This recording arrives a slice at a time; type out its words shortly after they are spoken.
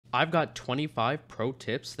I've got 25 pro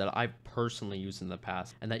tips that I've personally used in the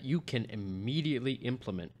past and that you can immediately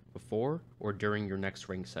implement before or during your next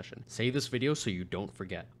ring session. Save this video so you don't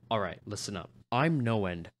forget. Alright, listen up. I'm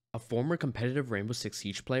Noend, a former competitive Rainbow Six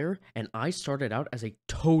Siege player, and I started out as a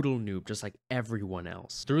total noob just like everyone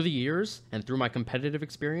else. Through the years, and through my competitive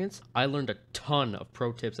experience, I learned a ton of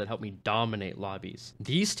pro tips that help me dominate lobbies.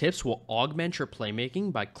 These tips will augment your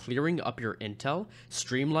playmaking by clearing up your intel,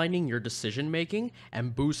 streamlining your decision making,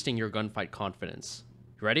 and boosting your gunfight confidence.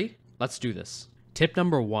 You ready? Let's do this. Tip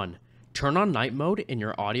number 1. Turn on night mode in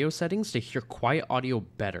your audio settings to hear quiet audio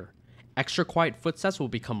better. Extra quiet footsteps will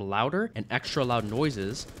become louder, and extra loud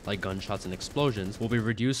noises, like gunshots and explosions, will be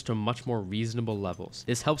reduced to much more reasonable levels.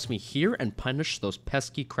 This helps me hear and punish those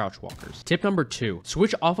pesky crouch walkers. Tip number 2.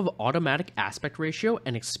 Switch off of automatic aspect ratio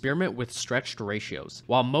and experiment with stretched ratios.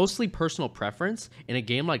 While mostly personal preference, in a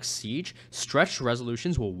game like Siege, stretched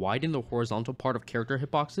resolutions will widen the horizontal part of character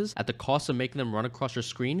hitboxes at the cost of making them run across your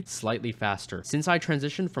screen slightly faster. Since I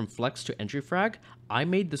transitioned from flex to entry frag, I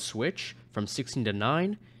made the switch from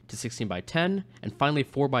 16:9 to 16:10, and finally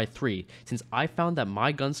 4:3, since I found that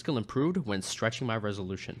my gun skill improved when stretching my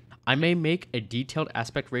resolution. I may make a detailed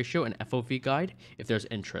aspect ratio and FOV guide if there's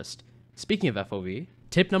interest. Speaking of FOV,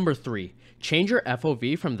 tip number 3, change your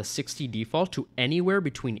FOV from the 60 default to anywhere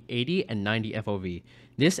between 80 and 90 FOV.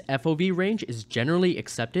 This FOV range is generally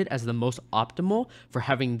accepted as the most optimal for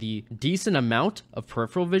having the decent amount of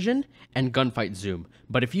peripheral vision and gunfight zoom,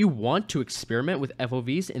 but if you want to experiment with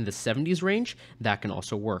FOVs in the 70s range, that can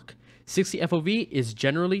also work. 60 FOV is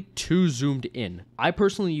generally too zoomed in. I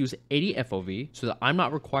personally use 80 FOV so that I'm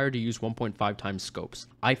not required to use 1.5 times scopes.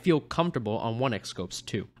 I feel comfortable on 1x scopes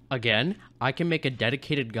too. Again, I can make a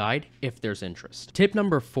dedicated guide if there's interest. Tip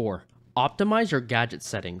number 4, optimize your gadget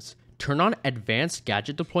settings. Turn on advanced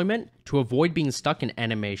gadget deployment to avoid being stuck in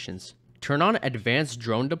animations. Turn on advanced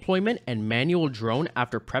drone deployment and manual drone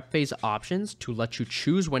after prep phase options to let you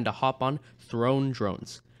choose when to hop on thrown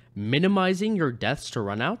drones, minimizing your deaths to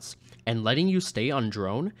runouts and letting you stay on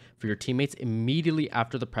drone for your teammates immediately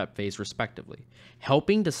after the prep phase respectively,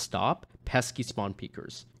 helping to stop pesky spawn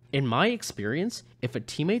peekers. In my experience, if a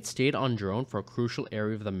teammate stayed on drone for a crucial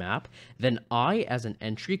area of the map, then I as an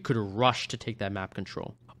entry could rush to take that map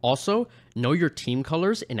control. Also, know your team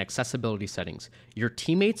colors in accessibility settings. Your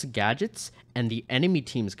teammates' gadgets and the enemy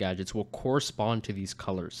team's gadgets will correspond to these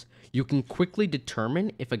colors. You can quickly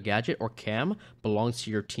determine if a gadget or cam belongs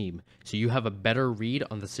to your team, so you have a better read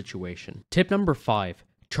on the situation. Tip number 5,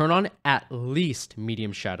 turn on at least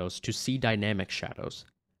medium shadows to see dynamic shadows.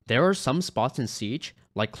 There are some spots in Siege,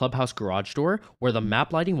 like Clubhouse Garage Door, where the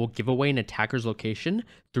map lighting will give away an attacker's location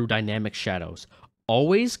through dynamic shadows.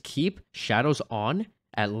 Always keep shadows on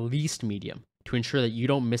at least medium to ensure that you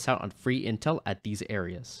don't miss out on free intel at these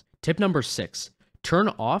areas. Tip number 6, turn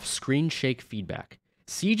off screen shake feedback.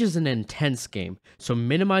 Siege is an intense game, so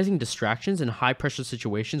minimizing distractions in high pressure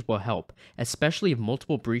situations will help, especially if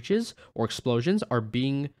multiple breaches or explosions are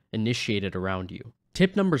being initiated around you.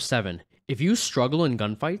 Tip number 7, if you struggle in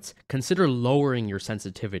gunfights, consider lowering your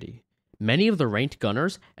sensitivity. Many of the ranked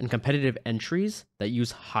gunners and competitive entries that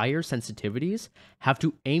use higher sensitivities have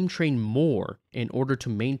to aim train more in order to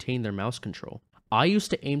maintain their mouse control. I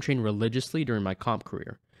used to aim train religiously during my comp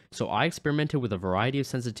career, so I experimented with a variety of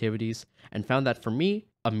sensitivities and found that for me,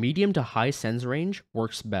 a medium to high sens range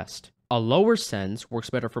works best. A lower sens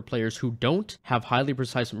works better for players who don't have highly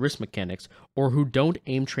precise wrist mechanics or who don't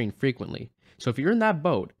aim train frequently. So if you're in that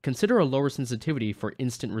boat, consider a lower sensitivity for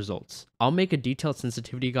instant results. I'll make a detailed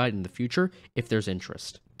sensitivity guide in the future if there's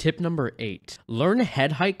interest. Tip number 8, learn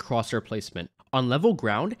head height crosshair placement. On level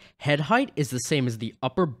ground, head height is the same as the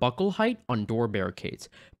upper buckle height on door barricades.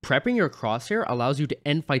 Prepping your crosshair allows you to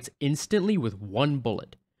end fights instantly with one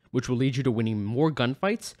bullet, which will lead you to winning more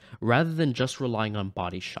gunfights rather than just relying on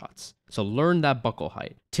body shots. So learn that buckle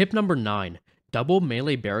height. Tip number 9, double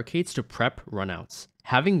melee barricades to prep runouts.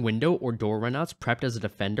 Having window or door runouts prepped as a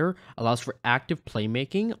defender allows for active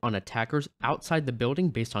playmaking on attackers outside the building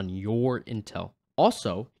based on your intel.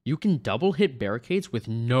 Also, you can double hit barricades with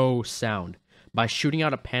no sound by shooting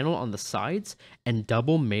out a panel on the sides and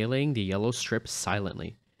double meleeing the yellow strip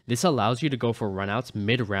silently. This allows you to go for runouts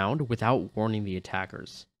mid-round without warning the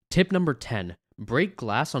attackers. Tip number 10, break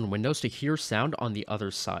glass on windows to hear sound on the other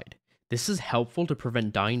side. This is helpful to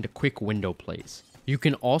prevent dying to quick window plays. You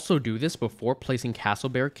can also do this before placing castle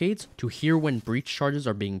barricades to hear when breach charges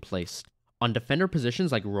are being placed. On defender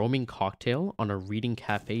positions like roaming cocktail on a reading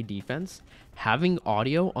cafe defense, having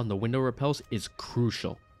audio on the window repels is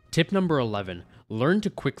crucial. Tip number 11, learn to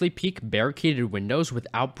quickly peek barricaded windows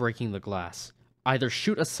without breaking the glass. Either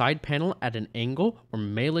shoot a side panel at an angle or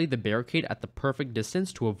melee the barricade at the perfect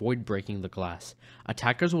distance to avoid breaking the glass.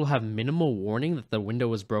 Attackers will have minimal warning that the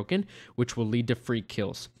window is broken, which will lead to free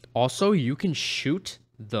kills. Also, you can shoot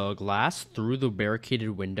the glass through the barricaded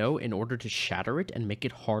window in order to shatter it and make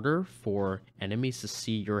it harder for enemies to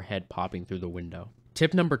see your head popping through the window.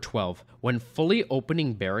 Tip number 12. When fully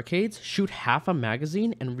opening barricades, shoot half a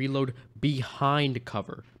magazine and reload behind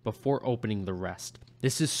cover before opening the rest.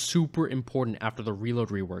 This is super important after the reload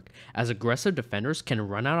rework, as aggressive defenders can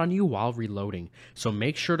run out on you while reloading, so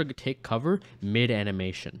make sure to take cover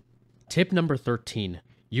mid-animation. Tip number 13.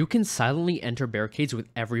 You can silently enter barricades with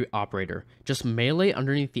every operator. Just melee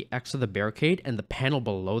underneath the X of the barricade and the panel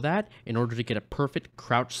below that in order to get a perfect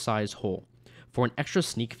crouch size hole. For an extra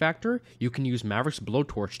sneak factor, you can use Maverick's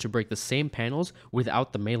blowtorch to break the same panels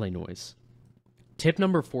without the melee noise. Tip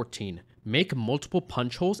number 14. Make multiple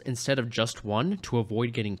punch holes instead of just one to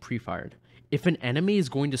avoid getting pre-fired. If an enemy is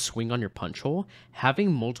going to swing on your punch hole,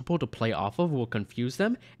 having multiple to play off of will confuse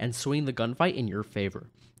them and swing the gunfight in your favor.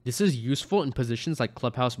 This is useful in positions like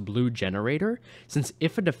Clubhouse Blue Generator, since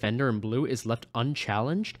if a defender in blue is left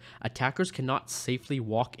unchallenged, attackers cannot safely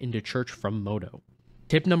walk into church from Moto.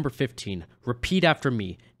 Tip number 15. Repeat after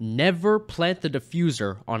me. Never plant the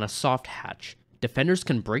diffuser on a soft hatch. Defenders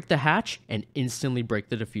can break the hatch and instantly break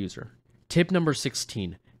the diffuser. Tip number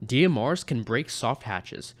 16. DMRs can break soft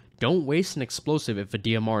hatches. Don't waste an explosive if a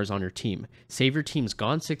DMR is on your team. Save your team's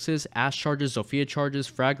Gone 6s, Ash charges, Zofia charges,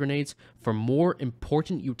 frag grenades for more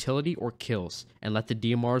important utility or kills, and let the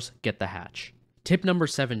DMRs get the hatch. Tip number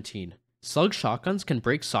 17. Slug shotguns can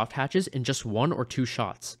break soft hatches in just 1 or 2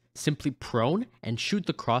 shots. Simply prone and shoot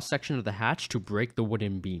the cross section of the hatch to break the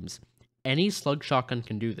wooden beams. Any slug shotgun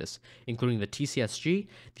can do this, including the TCSG,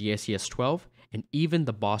 the ACS-12, and even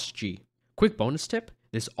the Boss G. Quick bonus tip,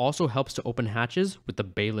 this also helps to open hatches with the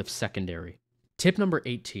Bailiff secondary. Tip number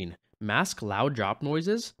 18. Mask loud drop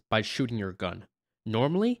noises by shooting your gun.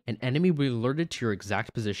 Normally, an enemy will be alerted to your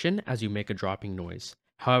exact position as you make a dropping noise.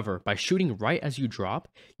 However, by shooting right as you drop,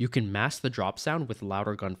 you can mask the drop sound with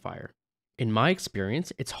louder gunfire. In my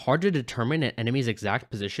experience, it's hard to determine an enemy's exact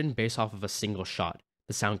position based off of a single shot.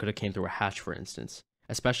 The sound could have came through a hatch, for instance,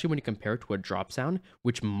 especially when you compare it to a drop sound,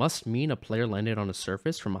 which must mean a player landed on a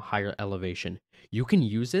surface from a higher elevation. You can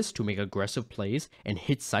use this to make aggressive plays and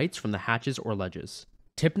hit sites from the hatches or ledges.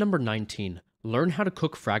 Tip number 19. Learn how to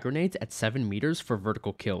cook frag grenades at 7 meters for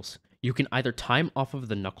vertical kills. You can either time off of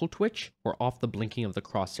the knuckle twitch or off the blinking of the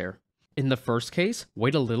crosshair. In the first case,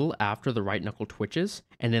 wait a little after the right knuckle twitches,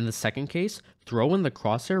 and in the second case, throw when the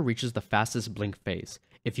crosshair reaches the fastest blink phase.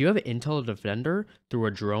 If you have intel of defender through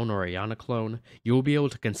a drone or a Yana clone, you will be able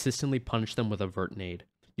to consistently punish them with a vert nade.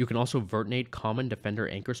 You can also vert nade common defender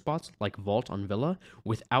anchor spots like Vault on Villa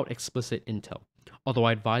without explicit intel, although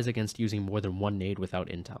I advise against using more than one nade without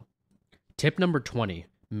intel. Tip number 20.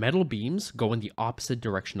 Metal beams go in the opposite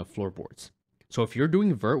direction of floorboards. So if you're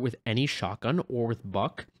doing vert with any shotgun or with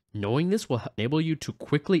buck, knowing this will enable you to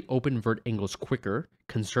quickly open vert angles quicker,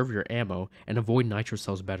 conserve your ammo, and avoid nitro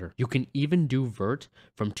cells better. You can even do vert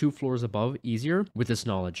from 2 floors above easier with this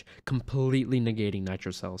knowledge, completely negating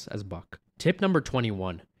nitro cells as buck. Tip number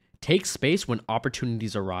 21. Take space when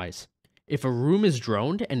opportunities arise. If a room is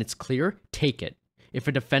droned and it's clear, take it. If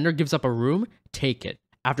a defender gives up a room, take it.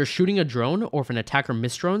 After shooting a drone, or if an attacker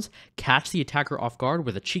misdrones, catch the attacker off guard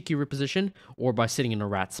with a cheeky reposition or by sitting in a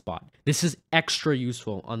rat spot. This is extra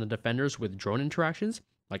useful on the defenders with drone interactions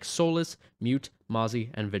like Solus, Mute,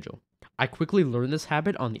 Mozzie, and Vigil. I quickly learned this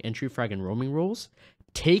habit on the entry frag and roaming roles.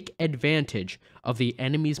 Take advantage of the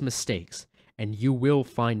enemy's mistakes, and you will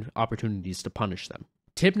find opportunities to punish them.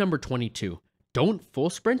 Tip number 22. Don't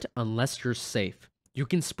full sprint unless you're safe. You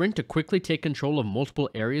can sprint to quickly take control of multiple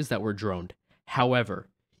areas that were droned. However,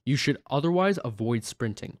 you should otherwise avoid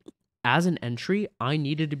sprinting. As an entry, I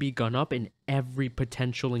needed to be gun up in every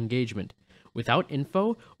potential engagement. Without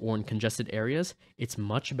info or in congested areas, it's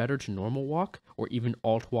much better to normal walk or even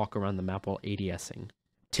alt walk around the map while ADSing.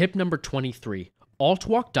 Tip number 23. Alt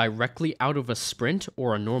walk directly out of a sprint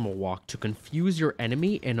or a normal walk to confuse your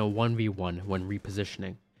enemy in a 1v1 when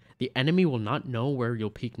repositioning. The enemy will not know where you'll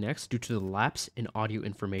peek next due to the lapse in audio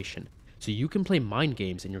information, so you can play mind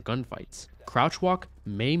games in your gunfights. Crouch walk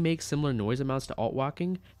may make similar noise amounts to alt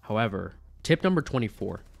walking, however. Tip number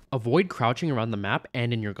 24. Avoid crouching around the map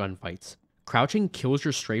and in your gunfights. Crouching kills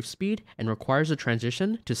your strafe speed and requires a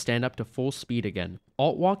transition to stand up to full speed again.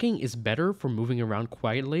 Alt walking is better for moving around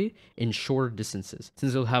quietly in shorter distances,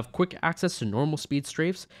 since you'll have quick access to normal speed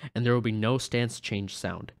strafes and there will be no stance change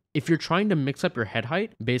sound. If you're trying to mix up your head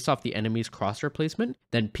height based off the enemy's crosshair placement,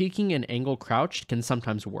 then peeking and angle crouched can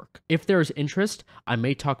sometimes work. If there is interest, I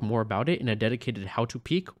may talk more about it in a dedicated how to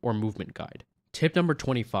peek or movement guide. Tip number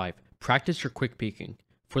 25, practice your quick peeking.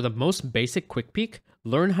 For the most basic quick peek,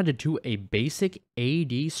 learn how to do a basic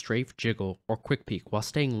AD strafe jiggle or quick peek while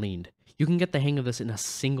staying leaned. You can get the hang of this in a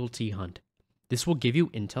single T-hunt. This will give you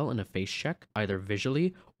intel in a face check, either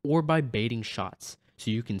visually or by baiting shots, so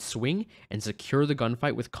you can swing and secure the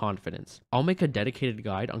gunfight with confidence. I'll make a dedicated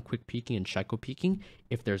guide on quick peeking and psycho peeking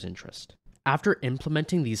if there's interest. After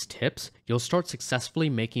implementing these tips, you'll start successfully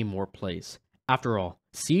making more plays. After all,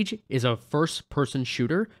 Siege is a first-person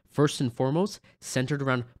shooter, first and foremost, centered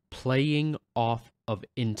around playing off of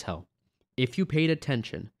intel. If you paid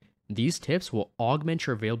attention, these tips will augment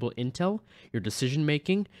your available intel, your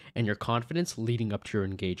decision-making, and your confidence leading up to your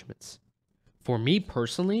engagements. For me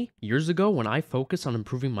personally, years ago when I focused on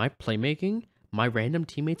improving my playmaking, my random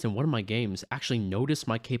teammates in one of my games actually noticed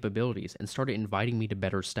my capabilities and started inviting me to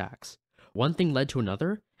better stacks. One thing led to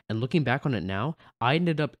another, and looking back on it now, I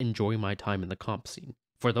ended up enjoying my time in the comp scene.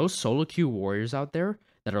 For those solo queue warriors out there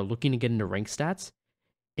that are looking to get into rank stats,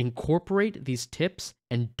 incorporate these tips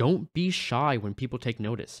and don't be shy when people take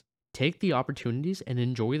notice. Take the opportunities and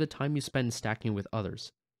enjoy the time you spend stacking with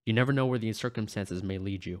others. You never know where these circumstances may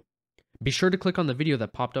lead you. Be sure to click on the video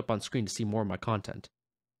that popped up on screen to see more of my content.